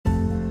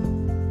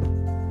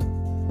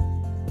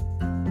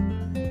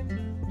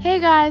Hey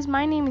guys,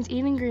 my name is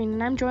Eden Green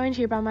and I'm joined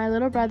here by my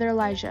little brother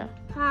Elijah.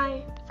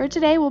 Hi. For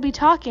today we'll be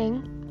talking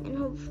And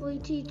hopefully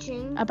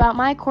teaching about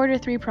my quarter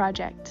 3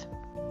 project.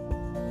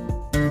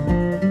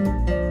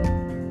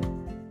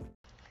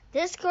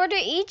 This quarter,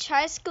 each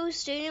high school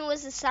student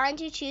was assigned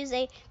to choose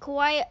a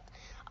kawaii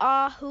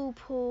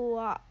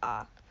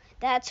ahupua'a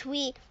that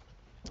we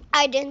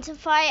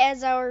identify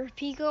as our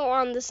piko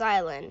on this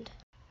island.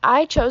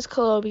 I chose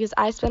Koloa because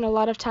I spent a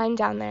lot of time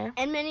down there.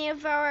 And many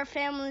of our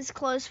family's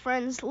close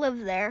friends live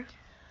there.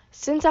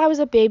 Since I was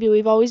a baby,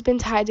 we've always been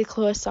tied to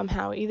Koloa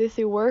somehow, either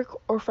through work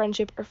or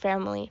friendship or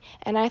family,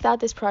 and I thought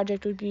this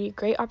project would be a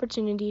great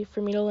opportunity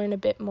for me to learn a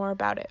bit more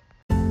about it.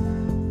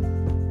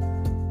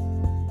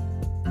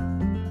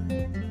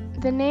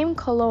 The name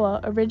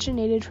Koloa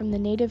originated from the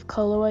native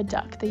Koloa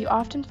duck that you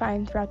often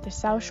find throughout the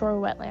South Shore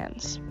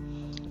wetlands.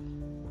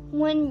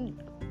 When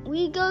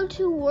we go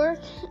to work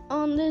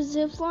on the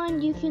zip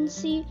line, you can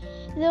see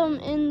them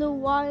in the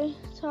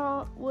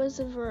Waitā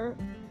Reservoir.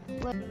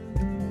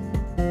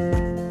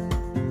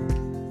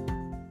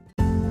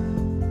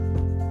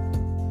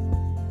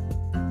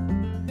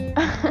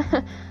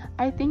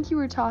 I think you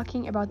were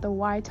talking about the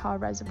Waitā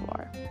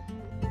Reservoir.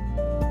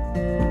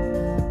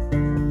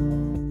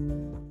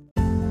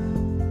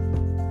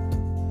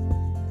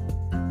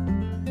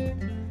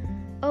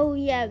 Oh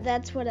yeah,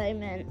 that's what I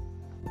meant.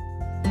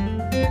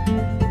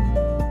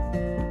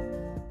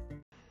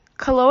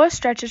 Koloa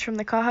stretches from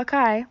the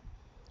Kahakai,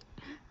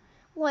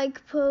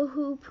 Like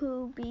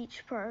Pohupu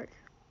Beach Park.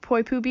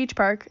 Poipu Beach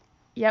Park,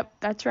 yep,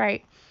 that's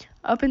right,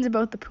 up into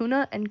both the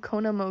Puna and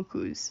Kona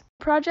mokus.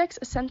 The project's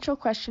essential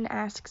question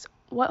asks,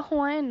 what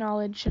Hawaiian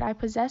knowledge should I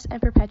possess and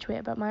perpetuate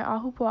about my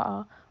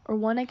ahupua'a, or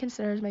one I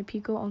consider as my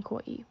piko on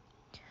Kauai?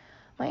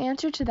 My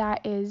answer to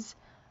that is,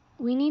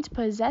 we need to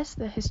possess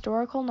the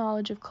historical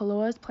knowledge of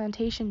Koloa's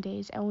plantation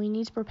days, and we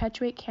need to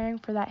perpetuate caring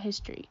for that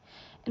history.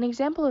 An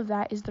example of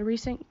that is the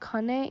recent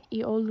Kane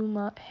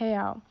Ioluma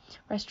Heiau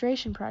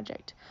restoration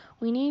project.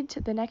 We need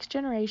the next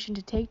generation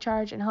to take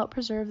charge and help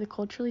preserve the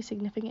culturally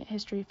significant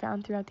history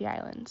found throughout the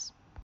islands.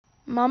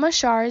 Mama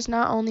Shar is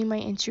not only my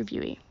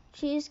interviewee.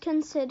 She is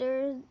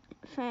considered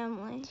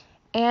family.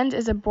 And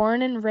is a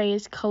born and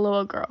raised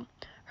Koloa girl.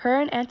 Her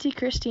and Auntie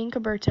Christine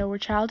Caberto were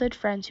childhood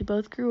friends who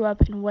both grew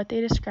up in what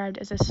they described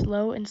as a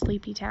slow and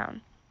sleepy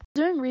town.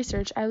 Doing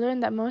research, I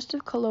learned that most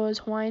of Koloa's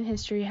Hawaiian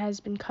history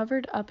has been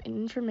covered up in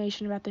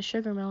information about the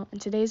sugar mill in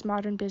today's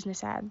modern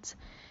business ads.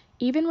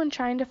 Even when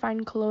trying to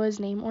find Koloa's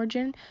name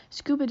origin,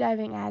 scuba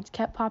diving ads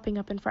kept popping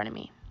up in front of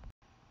me.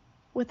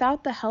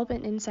 Without the help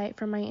and insight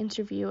from my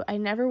interview, I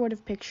never would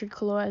have pictured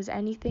Koloa as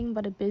anything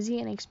but a busy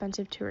and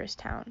expensive tourist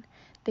town.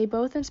 They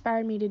both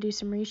inspired me to do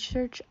some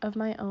research of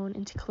my own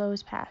into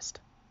Koloa's past.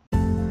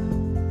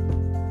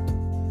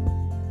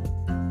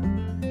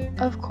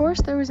 Of course,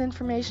 there was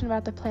information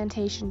about the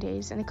plantation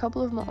days and a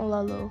couple of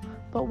mo'olelo,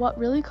 but what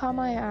really caught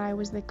my eye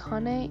was the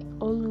Kane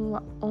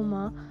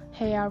Ioluma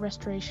Heiau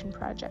restoration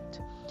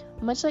project.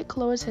 Much like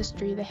Koloa's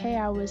history, the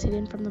heiau was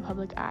hidden from the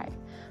public eye.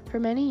 For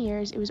many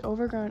years, it was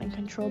overgrown and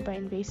controlled by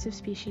invasive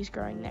species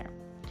growing there.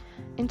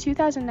 In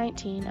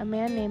 2019, a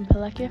man named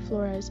Peleke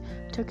Flores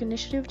took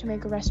initiative to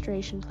make a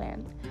restoration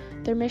plan.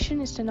 Their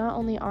mission is to not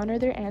only honor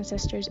their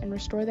ancestors and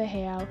restore the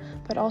heiau,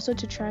 but also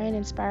to try and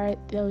inspire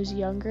those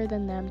younger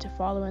than them to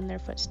follow in their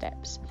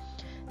footsteps.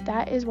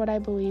 That is what I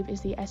believe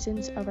is the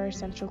essence of our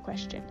essential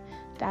question.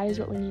 That is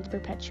what we need to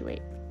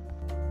perpetuate.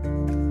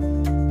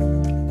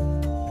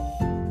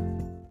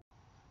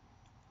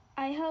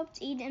 I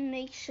helped Eden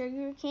make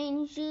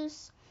sugarcane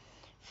juice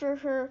for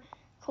her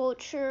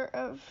culture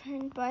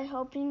by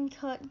helping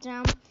cut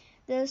down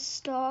the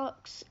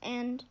stalks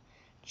and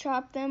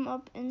chop them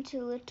up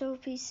into little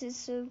pieces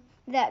so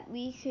that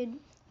we could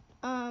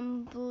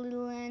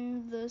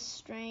blend the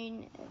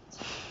strain.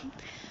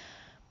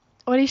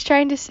 What he's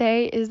trying to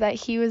say is that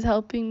he was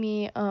helping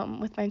me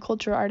with my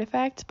cultural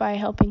artifacts by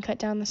helping cut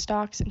down the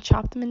stalks and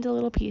chop them into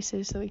little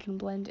pieces so we can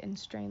blend and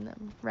strain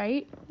them,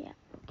 right? Yeah.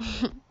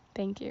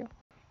 Thank you.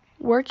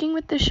 Working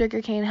with the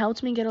sugarcane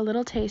helped me get a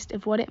little taste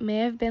of what it may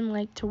have been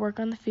like to work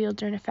on the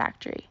field or in a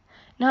factory.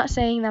 Not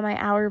saying that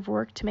my hour of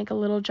work to make a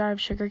little jar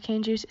of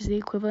sugarcane juice is the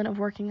equivalent of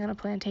working on a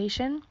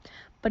plantation,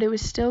 but it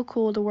was still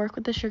cool to work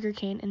with the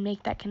sugarcane and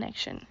make that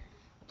connection.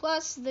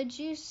 Plus, the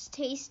juice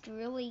tastes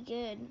really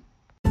good.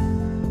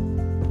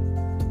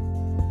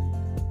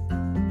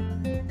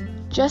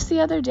 Just the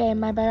other day,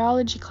 my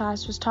biology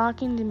class was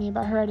talking to me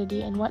about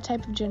heredity and what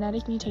type of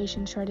genetic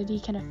mutations heredity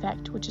can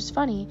affect, which is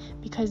funny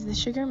because the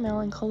sugar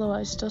mill in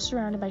Koloa is still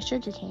surrounded by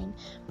sugarcane,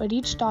 but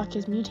each stalk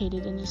is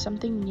mutated into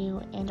something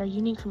new and are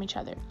unique from each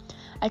other.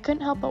 I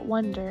couldn't help but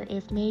wonder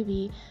if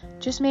maybe,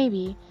 just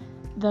maybe,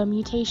 the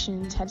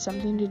mutations had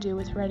something to do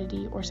with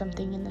heredity or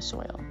something in the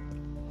soil.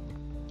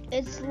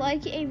 It's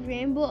like a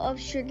rainbow of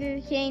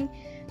sugarcane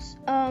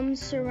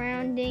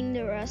surrounding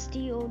the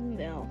rusty old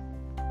mill.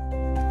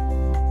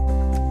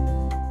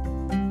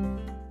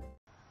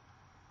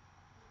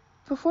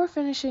 Before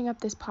finishing up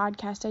this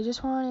podcast, I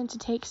just wanted to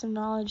take some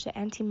knowledge that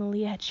Auntie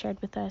Malia had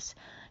shared with us.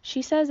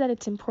 She says that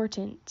it's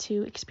important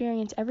to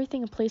experience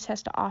everything a place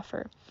has to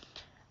offer.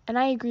 And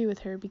I agree with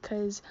her,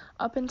 because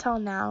up until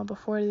now,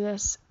 before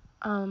this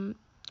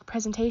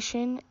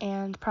presentation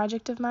and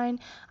project of mine,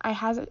 I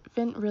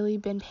haven't really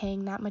been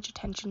paying that much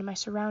attention to my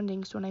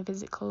surroundings when I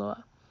visit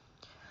Koloa.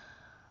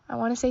 I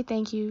want to say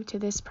thank you to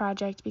this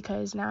project,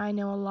 because now I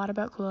know a lot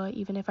about Koloa,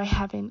 even if I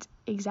haven't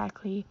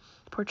exactly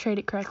portrayed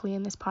it correctly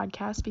in this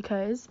podcast,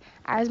 because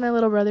as my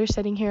little brother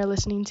sitting here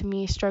listening to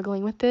me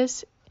struggling with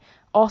this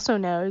also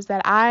knows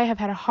that I have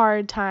had a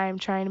hard time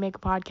trying to make a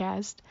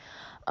podcast.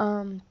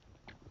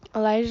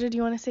 Elijah, do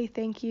you want to say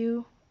thank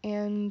you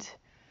and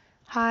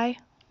hi?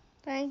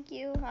 Thank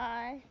you.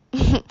 Hi.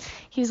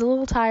 He's a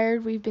little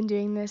tired. We've been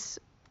doing this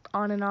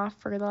on and off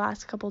for the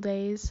last couple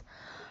days.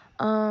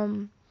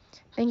 Thank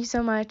you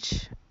so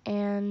much,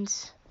 and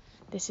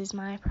this is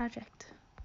my project.